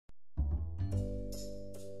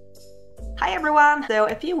Hi everyone! So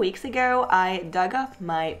a few weeks ago I dug up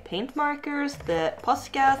my paint markers, the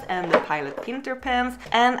Poscas and the Pilot Pintor pens,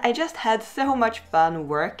 and I just had so much fun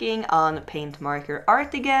working on paint marker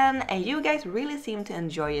art again, and you guys really seem to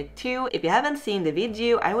enjoy it too. If you haven't seen the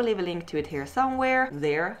video, I will leave a link to it here somewhere.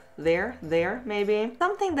 There, maybe.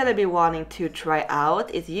 Something that I've been wanting to try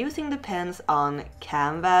out is using the pens on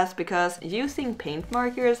canvas, because using paint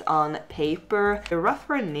markers on paper, the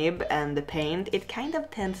rougher nib and the paint, it kind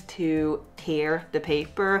of tends to tear the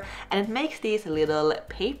paper, and it makes these little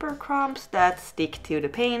paper crumbs that stick to the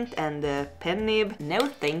paint and the pen nib. No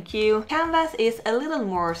thank you. Canvas is a little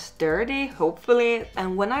more sturdy, hopefully,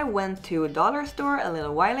 and when I went to a dollar store a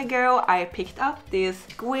little while ago, I picked up this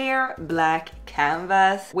square black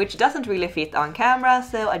canvas, which doesn't really fit on camera,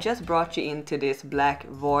 so I just brought you into this black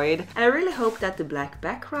void. And I really hope that the black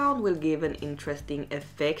background will give an interesting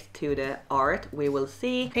effect to the art we will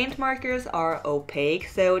see. Paint markers are opaque,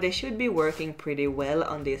 so they should be working pretty well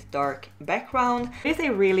on this dark background. It is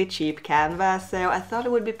a really cheap canvas, so I thought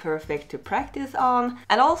it would be perfect to practice on.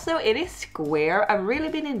 And also it is square. I've really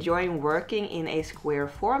been enjoying working in a square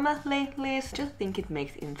format lately, so I just think it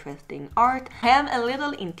makes interesting art. I am a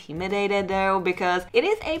little intimidated though, because it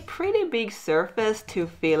is a pretty big surface to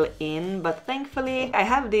fill in, but thankfully I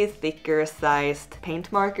have these thicker sized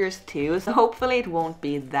paint markers too, so hopefully it won't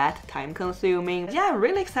be that time consuming. Yeah, I'm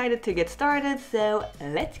really excited to get started, so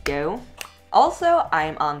let's go. Also,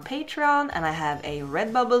 I'm on Patreon and I have a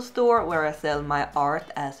Redbubble store where I sell my art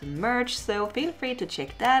as merch, so feel free to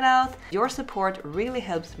check that out. Your support really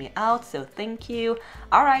helps me out, so thank you.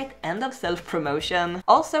 Alright, end of self-promotion.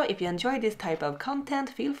 Also, if you enjoy this type of content,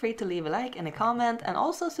 feel free to leave a like and a comment, and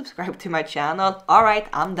also subscribe to my channel. Alright,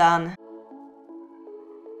 I'm done.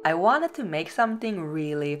 I wanted to make something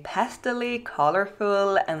really pastel-y,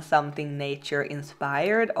 colorful, and something nature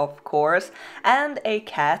inspired, of course, and a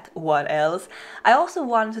cat, what else? I also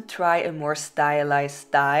wanted to try a more stylized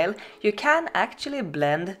style. You can actually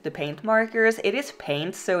blend the paint markers. It is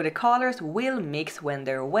paint, so the colors will mix when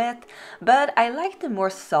they're wet, but I like the more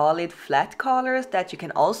solid flat colors that you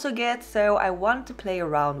can also get, so I want to play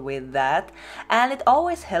around with that. And it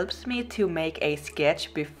always helps me to make a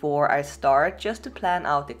sketch before I start, just to plan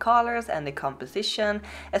out the colors and the composition,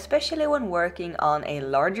 especially when working on a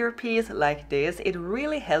larger piece like this. It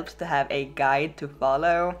really helps to have a guide to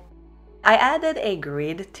follow. I added a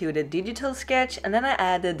grid to the digital sketch, and then I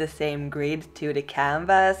added the same grid to the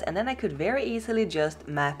canvas, and then I could very easily just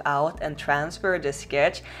map out and transfer the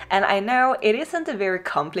sketch. And I know it isn't a very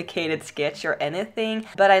complicated sketch or anything,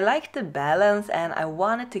 but I like the balance and I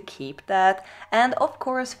wanted to keep that. And of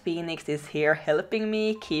course Phoenix is here helping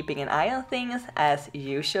me, keeping an eye on things as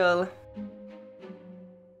usual.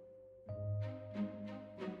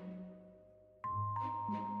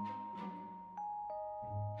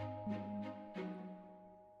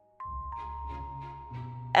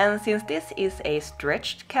 And since this is a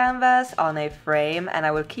stretched canvas on a frame and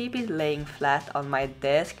I will keep it laying flat on my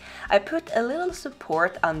desk, I put a little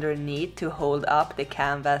support underneath to hold up the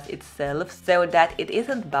canvas itself, so that it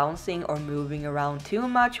isn't bouncing or moving around too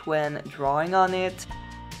much when drawing on it.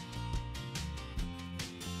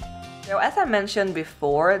 So as I mentioned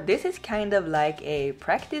before, this is kind of like a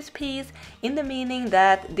practice piece, in the meaning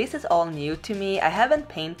that this is all new to me. I haven't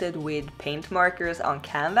painted with paint markers on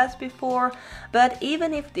canvas before, but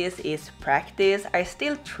even if this is practice, I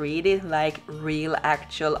still treat it like real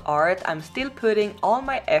actual art. I'm still putting all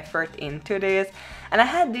my effort into this, and I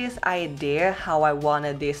had this idea how I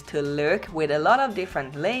wanted this to look with a lot of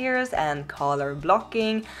different layers and color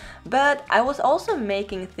blocking, but I was also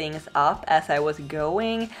making things up as I was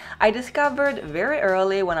going. I discovered very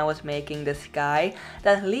early when I was making the sky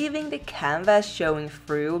that leaving the canvas showing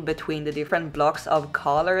through between the different blocks of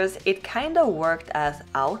colors, it kind of worked as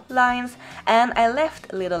outlines, and I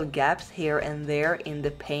left little gaps here and there in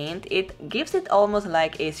the paint. It gives it almost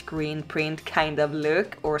like a screen print kind of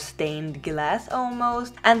look, or stained glass almost.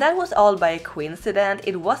 And that was all by coincidence.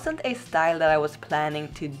 It wasn't a style that I was planning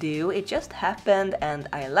to do, it just happened and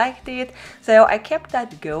I liked it, so I kept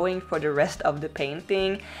that going for the rest of the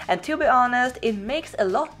painting. And to be honest, it makes a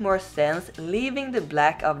lot more sense leaving the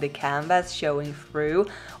black of the canvas showing through,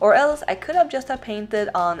 or else I could have just painted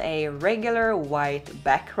on a regular white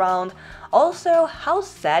background. Also, how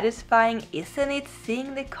satisfying isn't it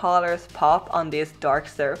seeing the colors pop on this dark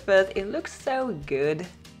surface? It looks so good.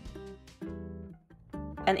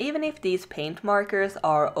 And even if these paint markers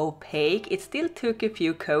are opaque, it still took a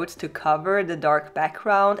few coats to cover the dark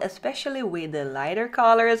background, especially with the lighter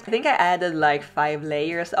colors. I think I added like 5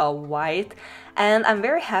 layers of white, And I'm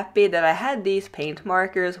very happy that I had these paint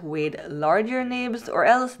markers with larger nibs, or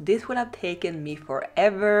else this would have taken me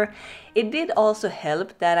forever. It did also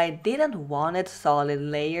help that I didn't wanted solid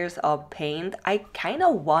layers of paint. I kind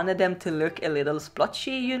of wanted them to look a little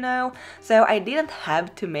splotchy, you know, so I didn't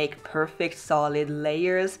have to make perfect solid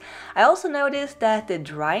layers. I also noticed that the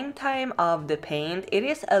drying time of the paint, it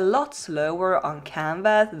is a lot slower on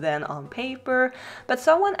canvas than on paper, but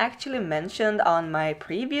someone actually mentioned on my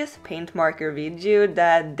previous paint marker video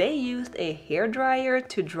that they used a hairdryer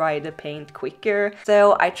to dry the paint quicker.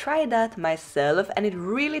 So I tried that myself and it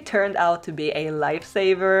really turned out to be a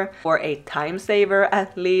lifesaver, or a time saver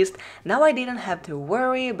at least. Now I didn't have to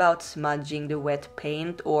worry about smudging the wet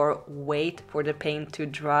paint or wait for the paint to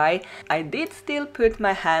dry. I did still put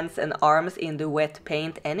my hands and arms in the wet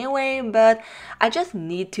paint anyway, but I just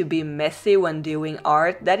need to be messy when doing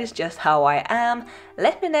art. That is just how I am.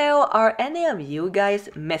 Let me know, are any of you guys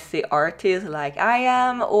messy artists like I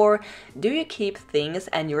am, or do you keep things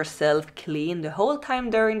and yourself clean the whole time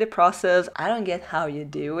during the process? I don't get how you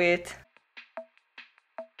do it.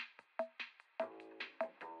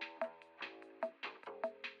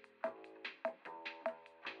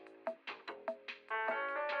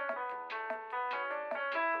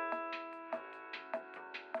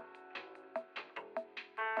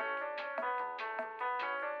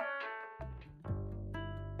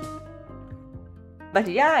 But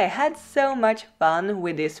yeah, I had so much fun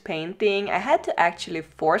with this painting. I had to actually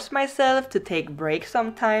force myself to take breaks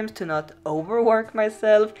sometimes to not overwork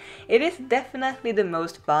myself. It is definitely the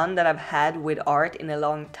most fun that I've had with art in a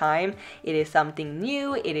long time. It is something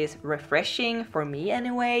new, it is refreshing, for me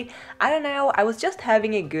anyway. I don't know, I was just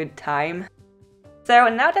having a good time. So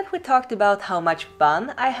now that we talked about how much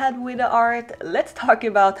fun I had with the art, let's talk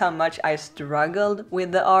about how much I struggled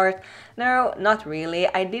with the art. No, not really,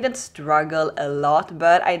 I didn't struggle a lot,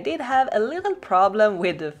 but I did have a little problem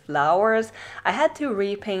with the flowers. I had to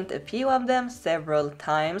repaint a few of them several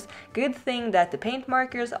times. Good thing that the paint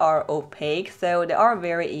markers are opaque, so they are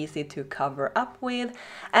very easy to cover up with.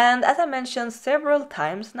 And as I mentioned several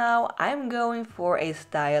times now, I'm going for a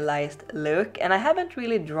stylized look, and I haven't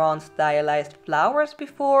really drawn stylized flowers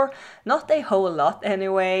before, not a whole lot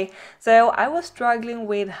anyway, so I was struggling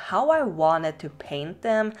with how I wanted to paint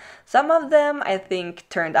them. Some of them I think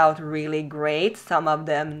turned out really great, some of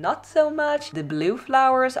them not so much. The blue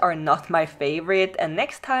flowers are not my favorite, and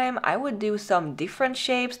next time I would do some different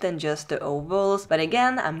shapes than just the ovals, but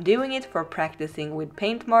again, I'm doing it for practicing with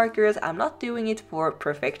paint markers, I'm not doing it for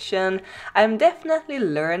perfection. I'm definitely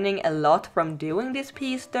learning a lot from doing this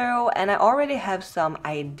piece though, and I already have some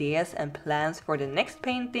ideas and plans for the next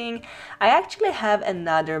painting. I actually have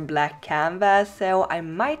another black canvas, so I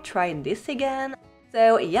might try this again.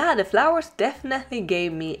 So yeah, the flowers definitely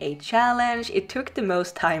gave me a challenge. It took the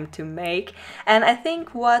most time to make, and I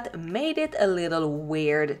think what made it a little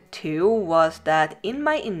weird too was that in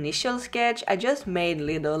my initial sketch I just made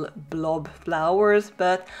little blob flowers,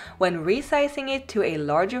 but when resizing it to a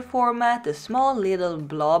larger format, the small little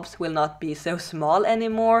blobs will not be so small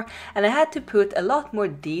anymore, and I had to put a lot more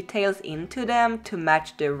details into them to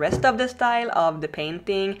match the rest of the style of the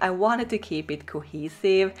painting. I wanted to keep it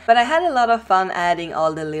cohesive, but I had a lot of fun adding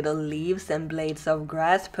all the little leaves and blades of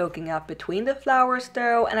grass poking up between the flowers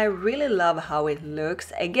though, and I really love how it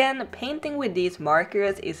looks. Again, painting with these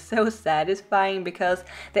markers is so satisfying because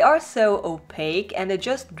they are so opaque and it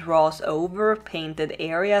just draws over painted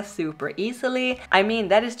areas super easily. I mean,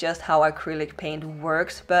 that is just how acrylic paint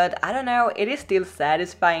works, but I don't know, it is still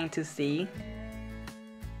satisfying to see.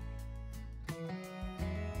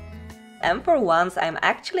 And for once I'm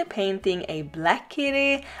actually painting a black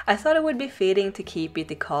kitty. I thought it would be fitting to keep it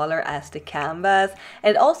the color as the canvas.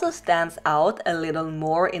 It also stands out a little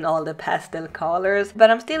more in all the pastel colors,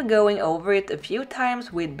 but I'm still going over it a few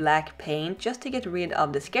times with black paint just to get rid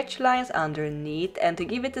of the sketch lines underneath and to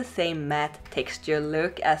give it the same matte texture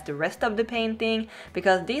look as the rest of the painting,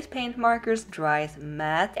 because these paint markers dries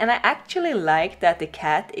matte. And I actually like that the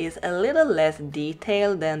cat is a little less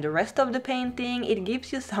detailed than the rest of the painting. It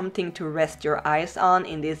gives you something to rest your eyes on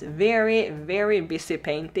in this very busy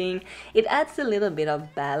painting. It adds a little bit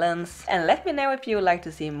of balance. And let me know if you would like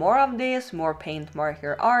to see more of this, more paint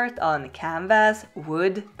marker art on canvas,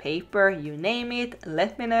 wood, paper, you name it,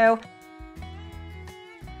 let me know.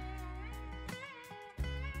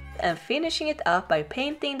 And finishing it up by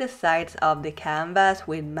painting the sides of the canvas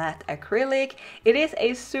with matte acrylic. It is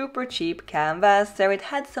a super cheap canvas, so it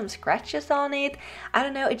had some scratches on it. I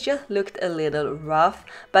don't know, it just looked a little rough,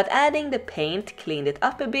 but adding the paint cleaned it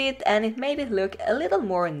up a bit and it made it look a little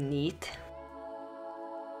more neat.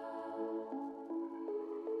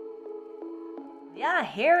 Yeah, yeah,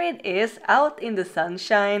 here it is out in the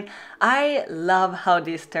sunshine. I love how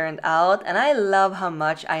this turned out and I love how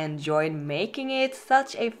much I enjoyed making it.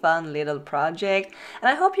 Such a fun little project. And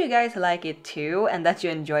I hope you guys like it too and that you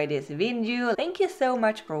enjoyed this video. Thank you so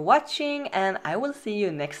much for watching and I will see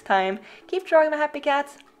you next time. Keep drawing my happy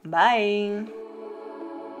cats. Bye!